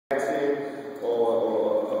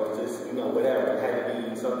whatever. It had to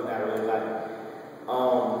be something that I really liked.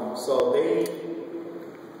 So they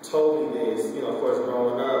told me this, of course,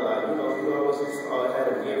 growing up, like, you always just had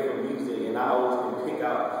an ear for music, and I always could pick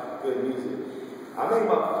out good music. I made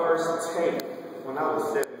my first tape when I was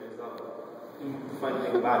 7 years old. The funny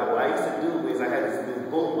thing about it, what I used to do is I had this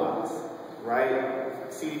boombox, right?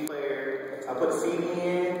 CD player. I put a CD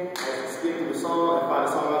in, I skip through the song and find a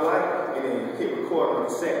song I like, and then hit record on the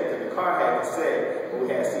cassette. Because the car had a cassette, but we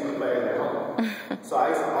had CD players at home. So I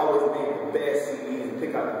used to always make the best CDs and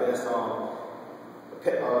pick out the best songs.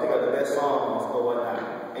 Pick out the best songs or whatnot.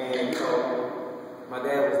 And my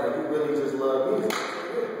dad was like, "You really just love music."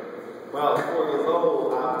 When I was 4 years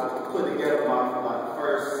old, I put together my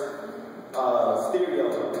first stereo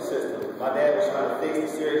system. My dad was trying to fix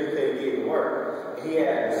the stereo, he couldn't get it to work. He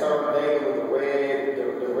had a survey with the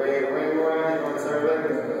red ring around it on the survey.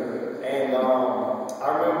 And I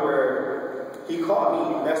remember he caught me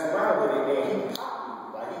messing around with it, and he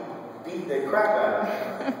popped me, like he beat the crap out of me.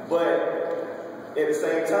 But at the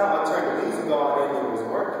same time, I turned the music on and it was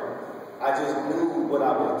working. I just knew what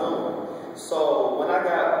I was doing. So when I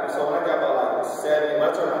got about like 7, when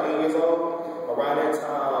I turned 8 years old, around that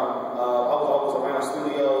time, I was always around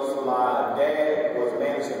studios. My dad was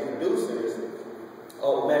managing producers.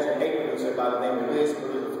 Managing a producer by the name of Wiz,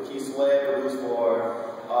 produced for Keith Sweat, produced for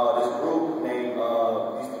this group named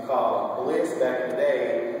used to be called Bliss back in the day.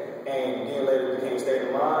 And then later became State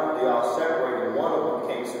of Mind. They all separated. One of them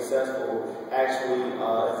became successful, actually,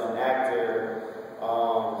 as an actor.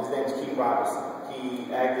 His name is Keith Robinson. He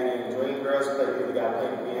acted in Dreamgirls. He played the guy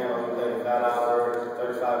playing the piano. He played in Fat Hour,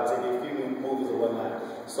 35 to 10, a few movies or whatnot.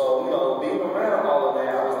 So, being around all of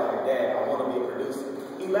that, I was like, Dad, I want to be a producer.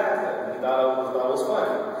 He laughed at me. He thought it was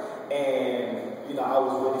funny. And, I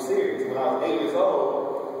was really serious. When I was 8 years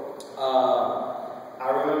old, I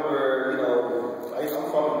remember, I'm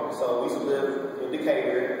from here, so we used to live in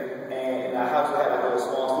Decatur, and in our house we had like a little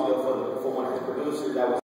small studio for one of his producers. That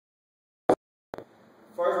was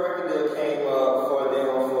first record deal came up for the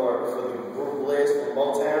group Bliss from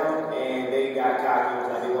Motown, and they got cocky. It was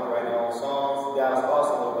like they want to write their own songs. That was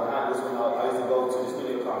awesome. But behind this one, I used to go to the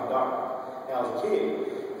studio called Dark, and I was a kid.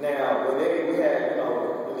 Now, when we had,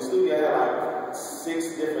 in the studio, I had like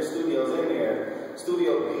 6 different studios in there.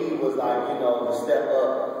 Studio B was like,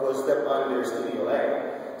 the step under Studio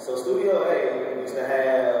A. So Studio A used to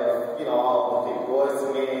have, all the big boys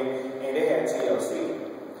to men, and they had TLC.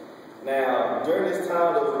 Now, during this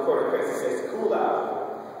time, they was recording Crazy Sexy Cool album.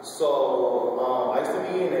 So, I used to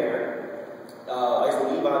be in there. I used to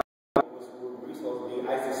leave out, which we were supposed to be.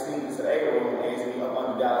 I used to sneak into the A room and used to be up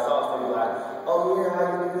under Dallas Austin. Like, "Oh yeah, how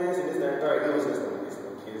you do this and this and that and third." It was just this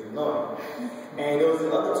little kid's annoying. And there was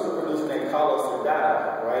another 2 producers named Carlos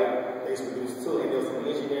Sardada, right? They used to produce too. And there was an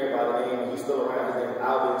engineer by the name, he's still around, his name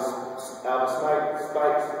Alvin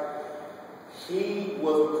Spikes. He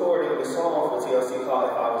was recording the song for TLC called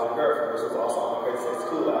If I Was Your Girlfriend, which was also on the Crazy Sexy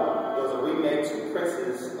Cool album. It was a remake to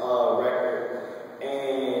Prince's record.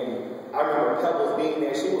 And I remember Pebbles being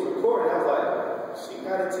there. She was recording. I was like, she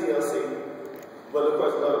got a TLC. But of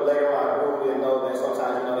course, later on, I grew to know that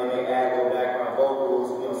sometimes, they may add little background vocals,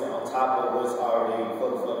 on top of what's already for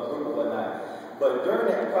the group or whatnot. But during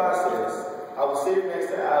that process, I was sitting next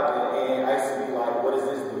to Alvin, and I used to be like, what does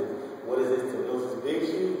this do? What does this do? It was this big,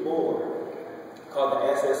 huge board called the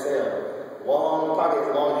SSL, probably as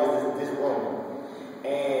long as this room.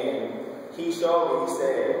 And he showed me,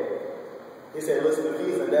 he said, "Listen to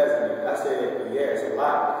these, doesn't it?" I said, "Yeah, it's a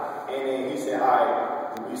lot." And then he said, "All right."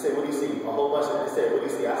 He said, "What do you see?" A whole bunch of, he said, "What do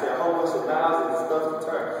you see?" I said, "A whole bunch of dials and stuff to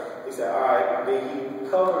turn." He said, "All right." Then he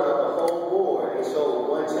covered up the whole board and showed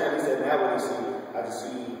one channel. He said, "Now what do you see?" I just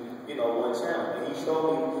see, one channel. And he showed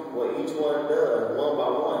me what each one does, one by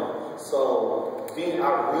one. So, being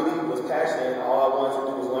I really was passionate, all I wanted to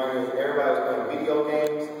do was learn. Everybody was playing video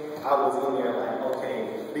games. I was in there like, okay,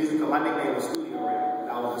 my nickname was Studio Rat.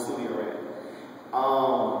 I was a Studio Rat.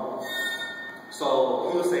 So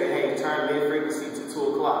he was saying, hey, turn mid frequency to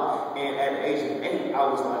 2 o'clock. And at the age of 8, I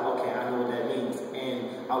was like, okay, I know what that means. And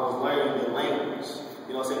I was learning the language.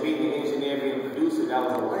 Being an engineer, being a producer, that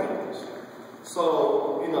was the language.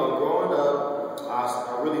 So, growing up, I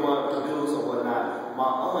really wanted to produce or whatnot. My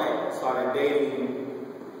aunt started dating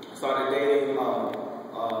my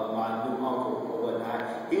new uncle or whatnot.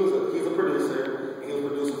 He's a producer. He was a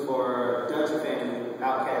producer for Dungeon Family,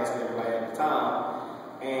 Outkast, and everybody at the time.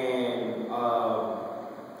 And I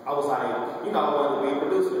was like, I wanted to be a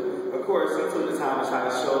producer. Of course, he took the time to try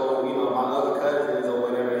to show, my other cousins or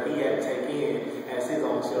whatever he had to take in as his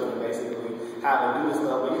own children, basically, how to do this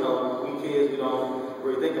stuff. But, we kids, we don't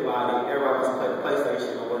really think about it. Everybody wants to play the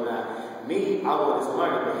PlayStation or whatnot. Me, I wanted to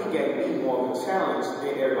learn it, but he gave me more of a challenge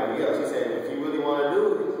than everybody else. He said, if you really want to do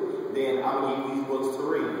it, then I'm going to give you these books to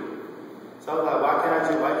read. So I was like, why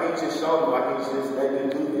can't you just show me? Why can't you just let me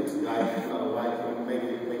do this? Like, why can't you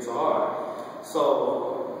make it so hard?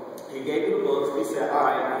 So he gave me the books. He said, all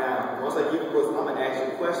right, now, once I give you the books, I'm going to ask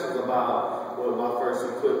you questions about what my first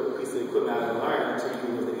piece of equipment I learned to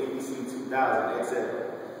you was the NBC 2000, etc.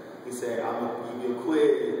 He said, I'm going to give you a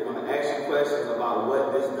quiz, and I'm going to ask you questions about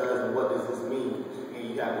what this does and what does this mean. And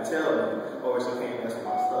you got to tell me, or else you can't mess with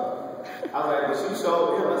my stuff. I was like, but you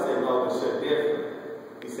showed him. I said, no, but you're different.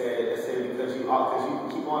 He said, because you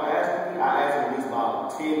keep on asking me, I asked him at least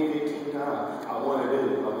about 10, 15 times. I want to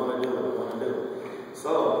do it. I want to do it. I want to do it.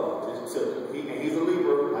 So, and he's a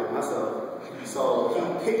Libra, like myself. So he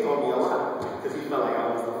picked on me a lot because he felt like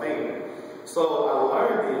I was the favorite. So I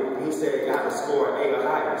learned it, and he said I had to score an 8 or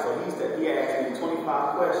higher. So he asked me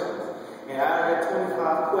 25 questions. And out of that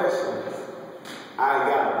 25 questions, I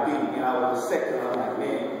got a B, and I was the second. I'm like,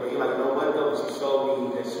 man, but you're like, you know what though? She showed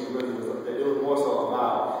me that she really was, that it was more so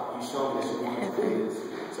about you showing me that she wanted to do this.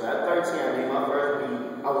 So at 13, I made my first B.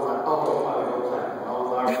 I was like, oh, I'm about to go platinum. I was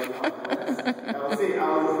already that was it. I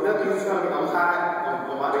was nothing telling me I'm hot,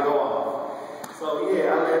 I'm about to go off. So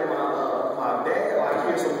yeah, I let my dad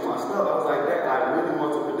hear some of my stuff. I was like, Dad, I really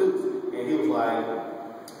want to produce. And he was like,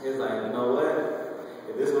 you know what?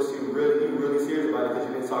 If this was you really serious about it because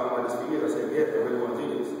you've been talking about this for years. I said, yes, I really want to do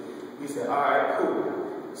this. He said, all right,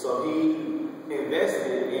 cool. So he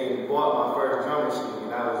invested and bought my first drum machine,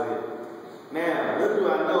 and that was it. Now, little do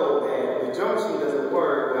I know that the drum machine doesn't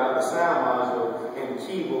work without the sound module and the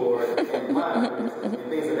keyboard and monitors and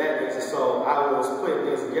things of that nature. So I was putting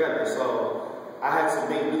things together. So I had to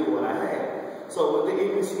make do what I had. So with the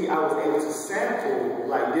NBC, I was able to sample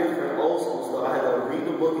like different old school stuff. I had to read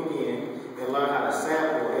the book again and learn how to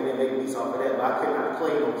sample and then make beats off of that. But I could not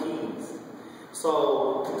play no keys.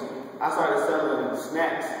 So I started selling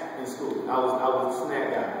snacks in school. I was a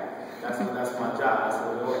snack guy. That's my job. That's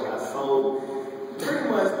what it was. I sold pretty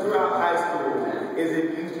much throughout high school. Is if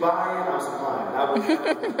you buying, I'm supplying. That was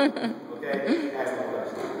okay. Ask me a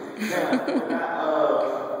question. Now, when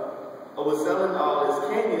I was selling all this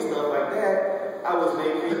candy and stuff like that, I was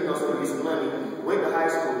making some money. Went to high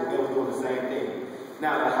school and was doing the same thing.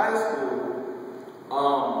 Now in high school,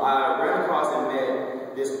 I ran across and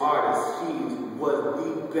met this artist. He was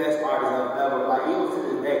the best artist I've ever, like, even to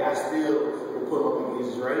this day, I still will put up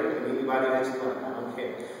against Drake and anybody that's like, I don't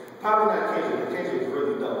care. Probably not Kendrick, because Kendrick is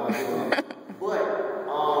really dope. But,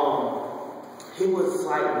 he was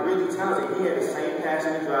like really talented. He had the same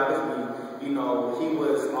passion and drive as me. You know, he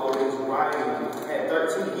was always writing. At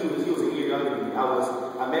 13, he was a year younger than me.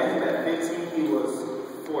 I met him at 15, he was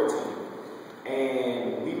 14.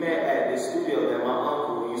 And we met at this studio that my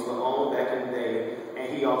uncle used to own back in the day,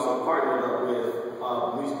 and he also partnered up with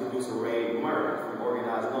music producer Ray Murray from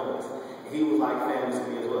Organized Noise. And he was like family to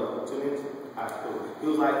me as well. 2 minutes? Alright, cool. He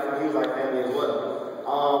was like family as well.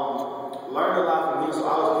 Learned a lot from him, so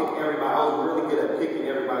I was picking everybody. I was really good at picking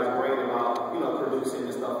everybody's brain about, producing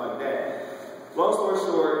and stuff like that. Long story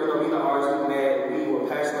short, me and the artist we met, we were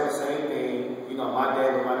passionate about the same thing. My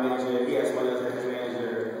dad was my manager, he had somebody else as his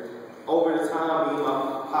manager. Over the time, me and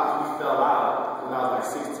my pops, we fell out when I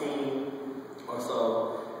was like 16 or so.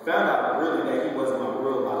 Found out really that he wasn't my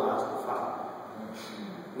real biological father.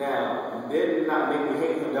 Now, that did not make me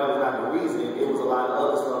hate him, that was not the reason. It was a lot of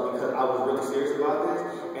other stuff because I was really serious about this,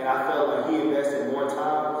 and I felt like he invested more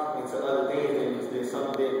time into other things than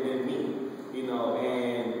something than me.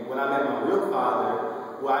 And when I met my real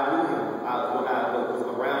father, well, I knew him. When I was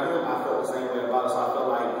around him, I felt the same way about it. So I felt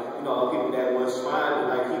like, people that was trying to,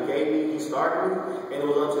 like, he started me, and it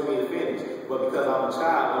was up to me to finish. But because I'm a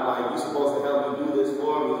child, I'm like, you're supposed to help me do this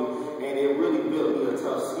for me. And it really built me a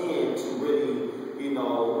tough skin to really,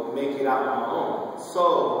 make it out on my own.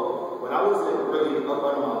 So when I wasn't really up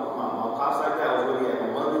under my pops like that, I was really at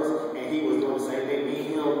my mother's, and he was doing the same thing.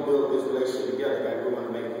 Me and him built this relationship together that we were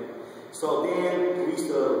going to make it. So then we used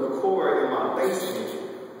to record in my basement.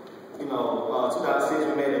 2006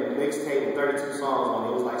 we made a mixtape with 32 songs on it.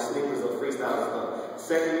 It was like snippets of freestyle stuff.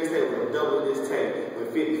 Second mixtape was a double disc tape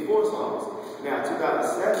with 54 songs. Now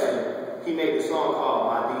 2007, he made a song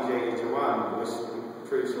called My DJ is Geronimo, which I'm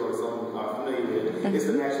pretty sure some are familiar with. It's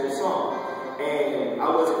an actual song. And I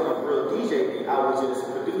wasn't a real DJ then, I was just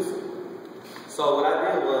a producer. So what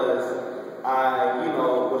I did was, I,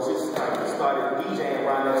 was just started DJing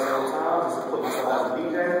around that same time, just to put myself out as a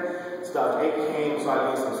DJ. 2008 came, so I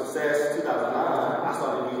gained some success. 2009, I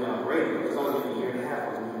started DJing on the radio. It's only been a year and a half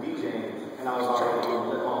I was DJing, and I was already on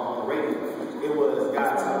the radio. It was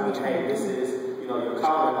God telling me, hey, this is, your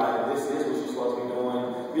calling, like, this is what you're supposed to be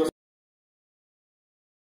doing.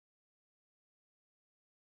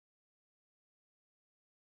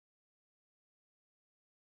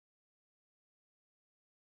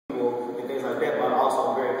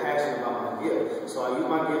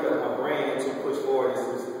 my brand to push forward, is,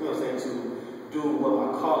 you know what I'm saying, to do what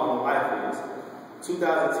my calling in life is.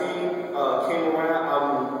 2010 came around,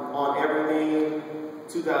 I'm on everything.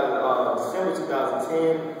 December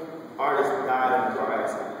 2010, artist died in a car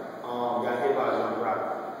accident. Got hit by a drunk driver.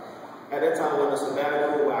 At that time, I went on a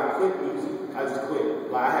sabbatical where I quit music. I just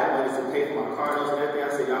quit. Like, I had money to pay for my car notes and everything.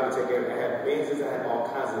 I said, y'all can take everything. I had Benzes, I had all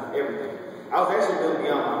kinds of everything. I was actually living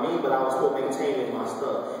beyond my means, but I was still maintaining my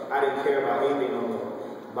stuff. I didn't care about anything no more.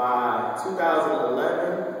 By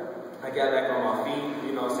 2011, I got back on my feet,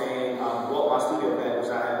 you know what I'm saying? I bought my studio back,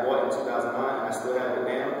 which I had bought in 2009. I still have it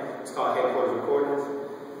now. It's called Headquarters Recordings.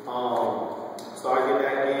 Started getting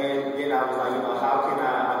back in. Then I was like, you know, how can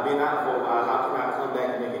I've been out for a while, how can I come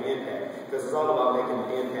back and make an impact? Because it's all about making an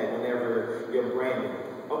impact whenever you're branding.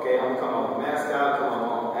 Okay, I'm gonna come on with mascot, come on my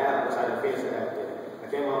own app, which I didn't finish that after. I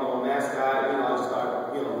came on my own mascot, you know, I just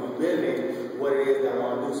started, you know, reliving what it is that I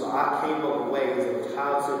want to do. So I came up with ways of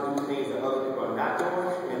how to do things that other people are not doing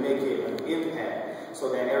and make it an impact so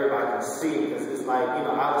that everybody can see it. Because it's like, you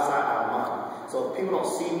know, out of sight, out of mind. So if people don't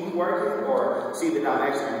see me working or see that I'm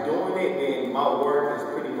actually doing it, then my work is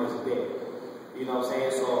pretty much dead. You know what I'm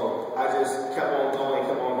saying? So I just kept on going,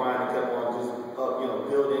 kept on grinding, kept on just up, you know,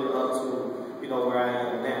 building up to, you know, where I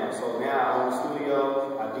am now. So now I own a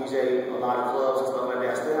studio, I DJ a lot of clubs and stuff like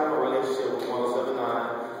that. I still have a relationship with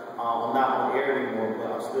 1079. I'm not on air anymore,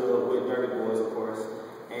 but I'm still with Dirty Boys, of course.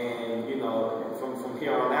 And, you know, from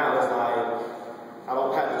here on out, it's like I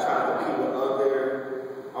don't have to try to compete with other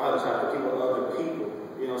people.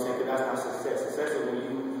 You know what I'm saying? Because that's not success. Success is when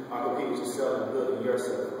you are competing with yourself and building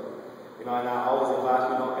yourself. You know, and I always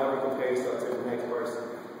advise you, don't ever compare yourself to the next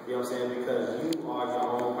person. You know what I'm saying? Because you are your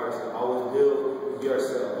own person. Always build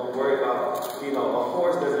yourself. Don't worry about, you know, a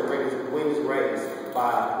horse doesn't win his race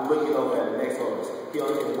by looking over at the next horse. He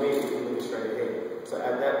only can win if he's looking straight ahead. So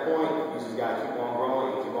at that point, you just gotta keep on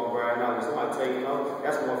growing and keep on grinding out. When somebody tell you, you know,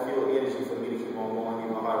 that's more fuel energy for me to keep on going.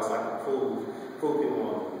 You know, how it's like a fool people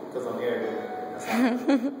on because I'm arrogant. That's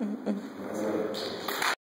how